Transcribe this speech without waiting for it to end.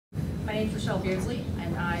name's Rochelle Beardsley,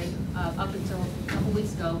 and I, up until a couple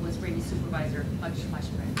weeks ago, was Rainey's supervisor, much to my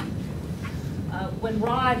chagrin. When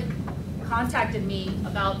Rod contacted me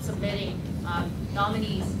about submitting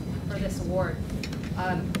nominees for this award,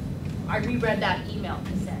 I reread that email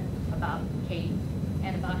he sent about Katie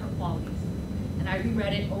and about her qualities, and I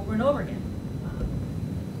reread it over and over again.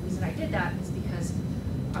 The reason I did that is because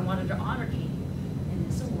I wanted to honor Katie in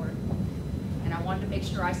this award, and I wanted to make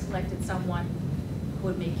sure I selected someone who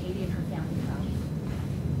would make Katie and her family proud.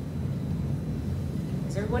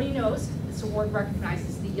 As everybody knows, this award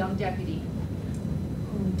recognizes the young deputy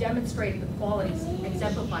who demonstrated the qualities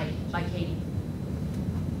exemplified by Katie.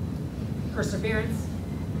 Perseverance,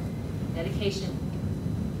 dedication,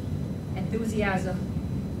 enthusiasm,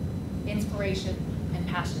 inspiration, and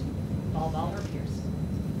passion of all her peers.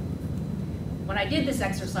 When I did this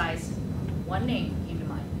exercise, one name came to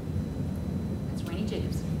mind. That's Rainey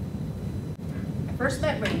Jacobson. I first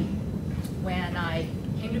met Rainey when I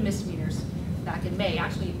came to misdemeanors back in May,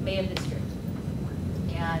 actually May of this year.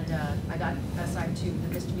 And I got assigned to the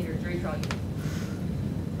misdemeanor jury trial unit.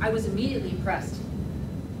 I was immediately impressed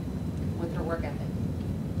with her work ethic.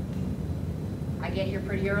 I get here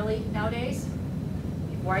pretty early nowadays.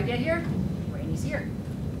 Before I get here, Rainey's here.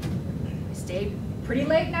 I stay pretty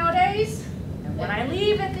late nowadays, and when I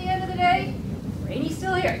leave at the end of the day, Rainey's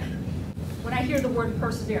still here. When I hear the word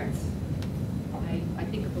perseverance, I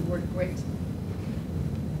think of the word grit.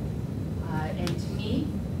 And to me,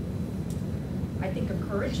 I think of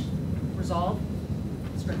courage, resolve,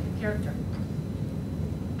 strength of character.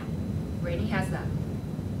 Rainey has that.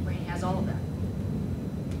 Rainey has all of that.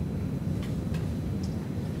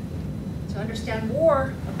 To understand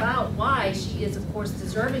more about why she is, of course,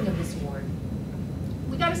 deserving of this award,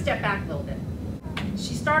 we got to step back a little bit.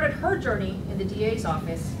 She started her journey in the DA's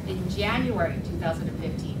office in January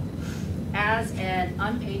 2015 as an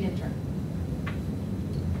unpaid intern.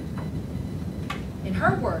 In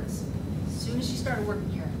her words, as soon as she started working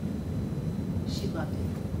here, she loved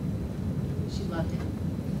it. She loved it.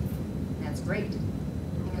 And that's great,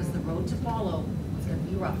 because the road to follow was going to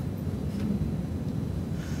be rough.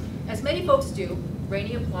 As many folks do,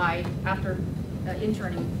 Rainey applied after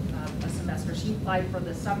interning a semester. She applied for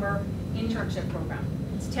the summer internship program.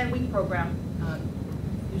 It's a 10-week program,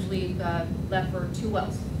 usually left for 2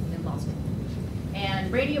 wells in law school.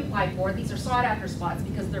 And Rainey applied for it. These are sought-after spots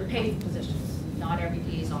because they're paid positions. Not every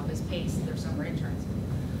DA's office pays their summer interns.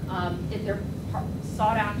 They're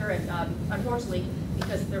sought after, and unfortunately,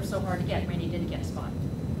 because they're so hard to get, Rainey didn't get a spot.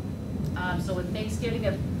 So with Thanksgiving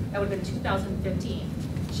that would have been 2015,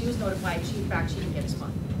 she was notified in fact she didn't get a spot.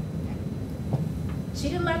 Okay. She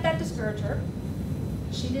didn't let that discourage her.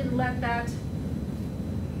 She didn't let that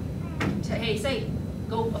say,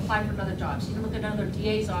 go apply for another job. She didn't look at another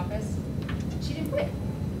DA's office. She didn't quit.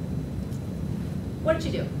 What did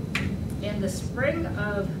she do? In the spring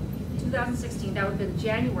of 2016, that would have been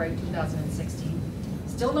January 2016,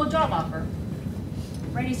 still no job offer,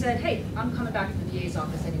 Rainey said, hey, I'm coming back to the DA's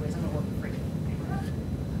office anyways, I'm gonna work for free.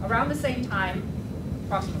 Around the same time,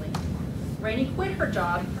 approximately, Rainey quit her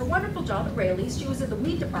job, her wonderful job at Rayleigh's. She was in the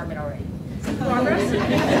weed department already. Some progress.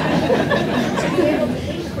 To be able to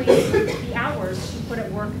increase the hours she put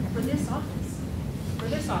at work for this office. For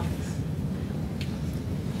this office.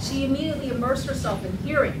 She immediately immersed herself in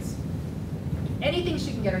hearings. Anything she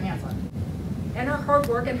can get her hands on. And her hard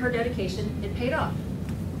work and her dedication, it paid off.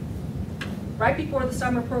 Right before the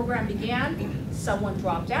summer program began, someone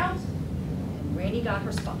dropped out, and Rainey got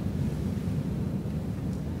her spot.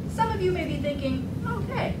 Some of you may be thinking,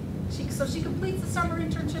 okay, so she completes the summer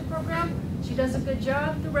internship program, she does a good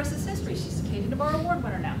job, the rest is history. She's a Katie Navarra Award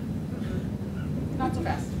winner now. Not so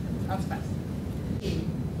fast, not so fast.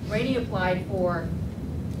 Rainey applied for,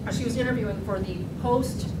 she was interviewing for the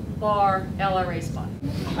post-bar LRA spot.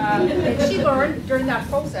 And she learned during that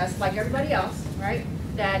process, like everybody else, right,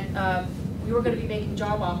 that we were going to be making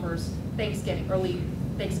job offers early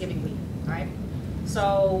Thanksgiving week, right?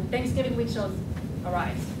 So Thanksgiving week shows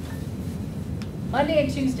arrives. Monday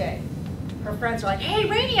and Tuesday, her friends are like, hey,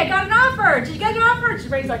 Rainey, I got an offer. Did you get an offer?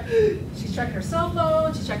 Rainey's like, she's checking her cell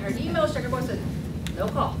phone, she's checking her emails, she's checking her voice, no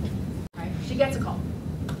call, right? She gets a call.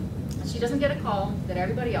 She doesn't get a call that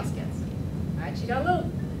everybody else gets, right? She got it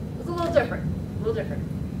was a little different.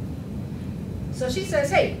 So she says,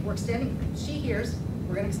 hey, she hears,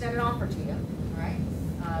 we're going to extend an offer to you, all right?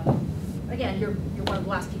 Again, you're one of the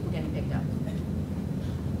last people getting picked up.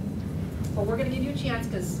 But we're going to give you a chance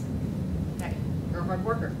because, hey, you're a hard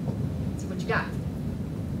worker. Let's see what you got.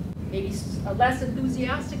 Maybe a less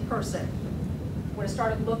enthusiastic person would have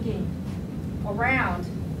started looking around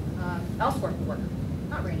elsewhere for work.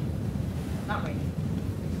 Not Rainey. Not Rainey.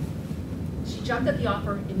 jumped at the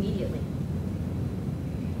offer immediately.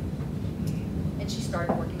 And she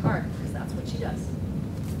started working hard, because that's what she does.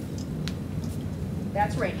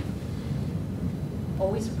 That's Rainey.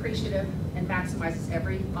 Always appreciative and maximizes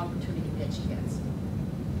every opportunity that she gets.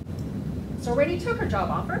 So Rainey took her job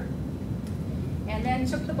offer, and then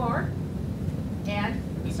took the bar, and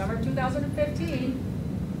in the summer of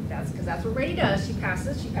 2015, that's what Rainey does. She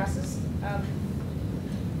passes.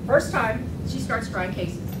 First time, she starts trying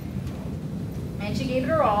cases. And she gave it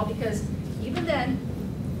her all, because even then,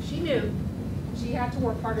 she knew she had to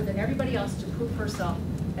work harder than everybody else to prove herself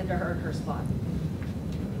and to earn her spot.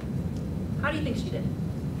 How do you think she did?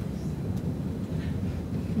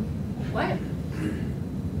 What?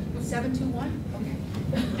 7-2-1? Okay.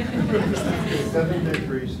 7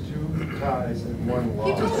 victories, 2 ties, and 1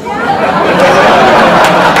 loss.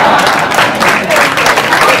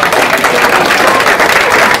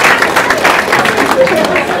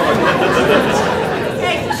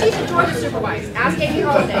 Okay, so she's enjoyed to supervise. Ask Amy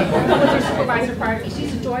Holiday, who was her supervisor prior to me.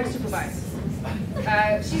 She's enjoyed to supervise.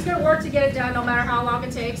 She's going to work to get it done no matter how long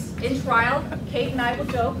it takes. In trial, Kate and I will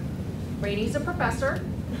joke, Rainey's a professor,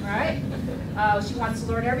 all right? She wants to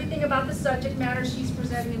learn everything about the subject matter she's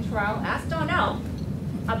presenting in trial. Ask Donnell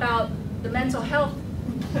about the mental health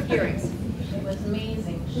hearings. It was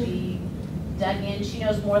amazing. She dug in. She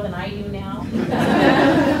knows more than I do now.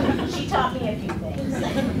 She taught me a few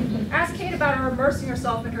things. Ask Kate about her immersing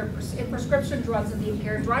herself in prescription drugs and the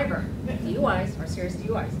impaired driver. DUIs are serious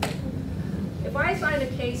DUIs. If I assign a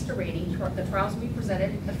case to Rainey, the trials will be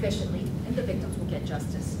presented efficiently and the victims will get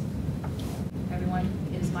justice. Everyone,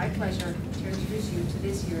 it is my pleasure to introduce you to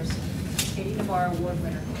this year's Navarra Award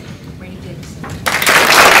winner, Rainey Jacobson.